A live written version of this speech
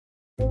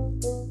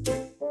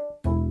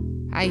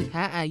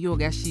Hayi, yo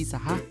kuyashisa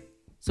ha.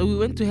 So we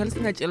went to hell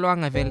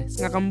singatshelwanga vele,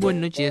 singakamboni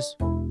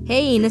noJesu.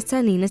 Hey, Nurse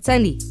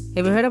Thandi,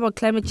 have you heard about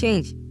climate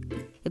change?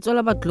 It's all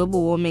about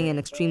global warming and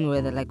extreme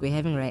weather like we're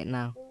having right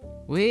now.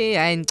 We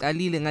hayi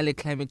ngicalile ngale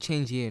climate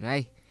change yenu.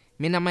 Hayi,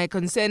 mina my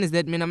concern is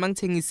that mina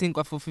mangithenga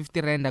isinkwa for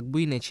 50 rand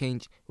akubuyi ne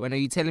change. When are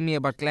you telling me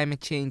about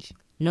climate change?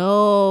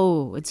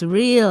 No, it's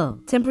real.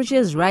 Temperature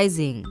is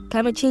rising.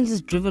 Climate change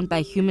is driven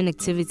by human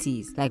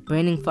activities, like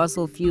burning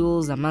fossil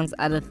fuels, amongst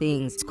other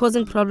things. It's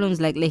causing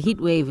problems like the heat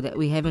wave that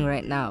we're having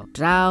right now,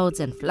 droughts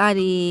and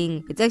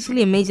flooding. It's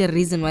actually a major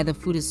reason why the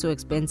food is so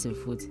expensive,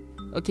 food.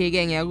 Okay,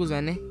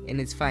 ngiyakuzwa ne,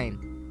 and it's fine.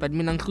 But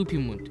mina ngihluphi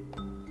muntu.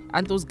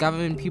 Aren't those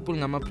government people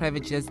ngama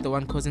private jets the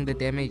one causing the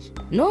damage?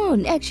 No,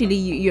 actually,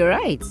 you're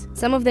right.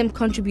 Some of them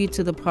contribute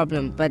to the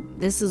problem, but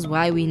this is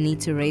why we need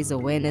to raise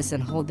awareness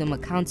and hold them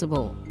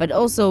accountable. But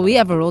also, we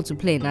have a role to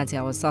play, Nati,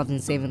 ourselves in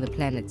saving the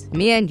planet.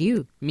 Me and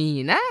you.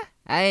 Mina?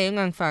 Hayi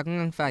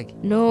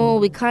ungangifaki. No,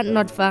 we can't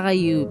not fire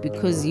you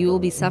because you will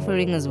be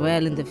suffering as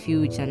well in the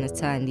future, Nurse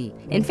Thandi.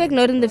 In fact,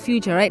 not in the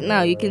future. Right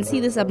now, you can see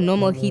this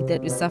abnormal heat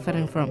that we're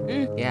suffering from.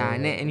 Yeah,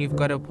 and you've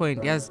got a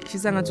point. Yes,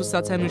 she's going to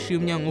start time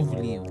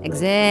to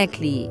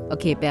Exactly.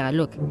 Okay, Pera,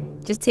 look.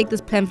 Just take this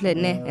pamphlet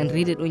and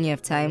read it when you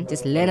have time.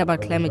 Just learn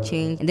about climate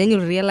change, and then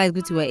you'll realize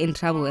that you are in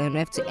trouble and we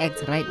have to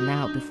act right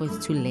now before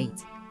it's too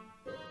late.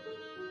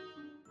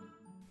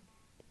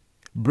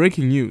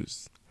 Breaking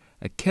news.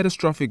 A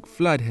catastrophic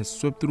flood has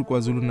swept through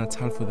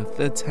KwaZulu-Natal for the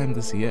 3rd time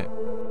this year.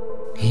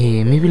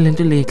 Hey, maybe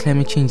lento le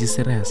climate change is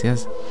serious,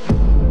 yes?